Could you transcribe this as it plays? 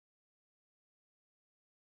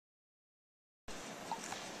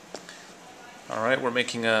Alright, we're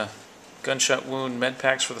making a gunshot wound med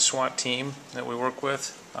packs for the SWAT team that we work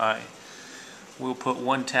with. We'll put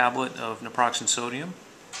 1 tablet of naproxen sodium.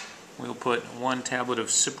 We'll put 1 tablet of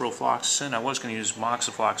ciprofloxacin. I was going to use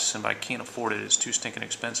moxifloxacin, but I can't afford it. It's too stinking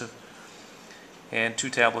expensive. And 2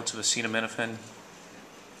 tablets of acetaminophen.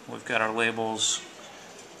 We've got our labels.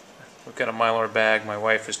 We've got a Mylar bag. My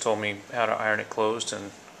wife has told me how to iron it closed,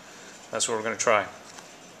 and that's what we're going to try.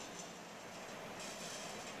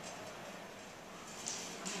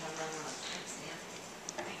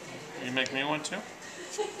 You make me one too?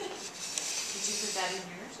 Did you put that in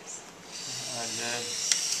yours? I did.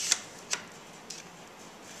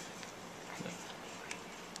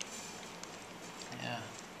 Yeah.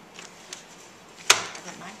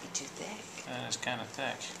 That might be too thick. That is kind of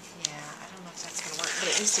thick. Yeah, I don't know if that's going to work, but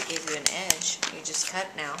at least it gave you an edge. You just cut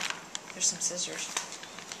now. There's some scissors.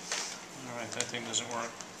 Alright, that thing doesn't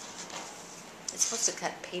work. It's supposed to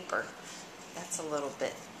cut paper. That's a little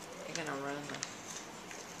bit, you're going to ruin them.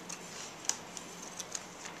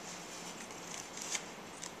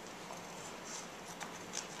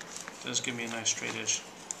 It does give me a nice straight edge.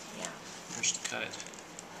 Yeah. Just to cut it.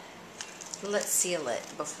 Let's seal it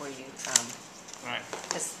before you, Right.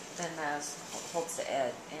 because then that holds the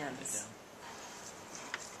ends.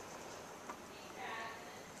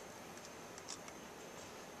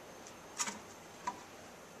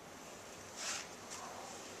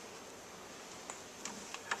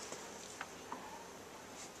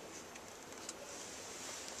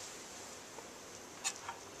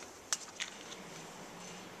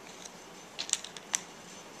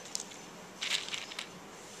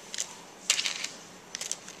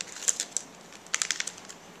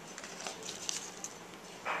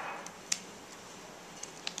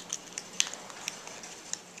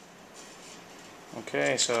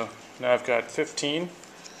 Okay, so now I've got 15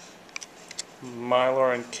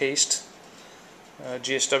 Mylar encased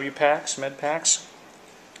GSW packs, med packs.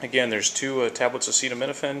 Again, there's 2 tablets of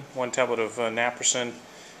acetaminophen, 1 tablet of naproxen,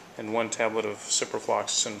 and 1 tablet of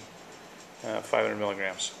ciprofloxacin, 500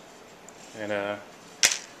 milligrams. And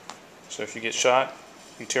so if you get shot,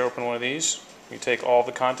 you tear open one of these, you take all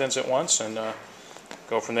the contents at once and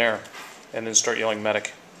go from there, and then start yelling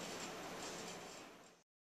medic.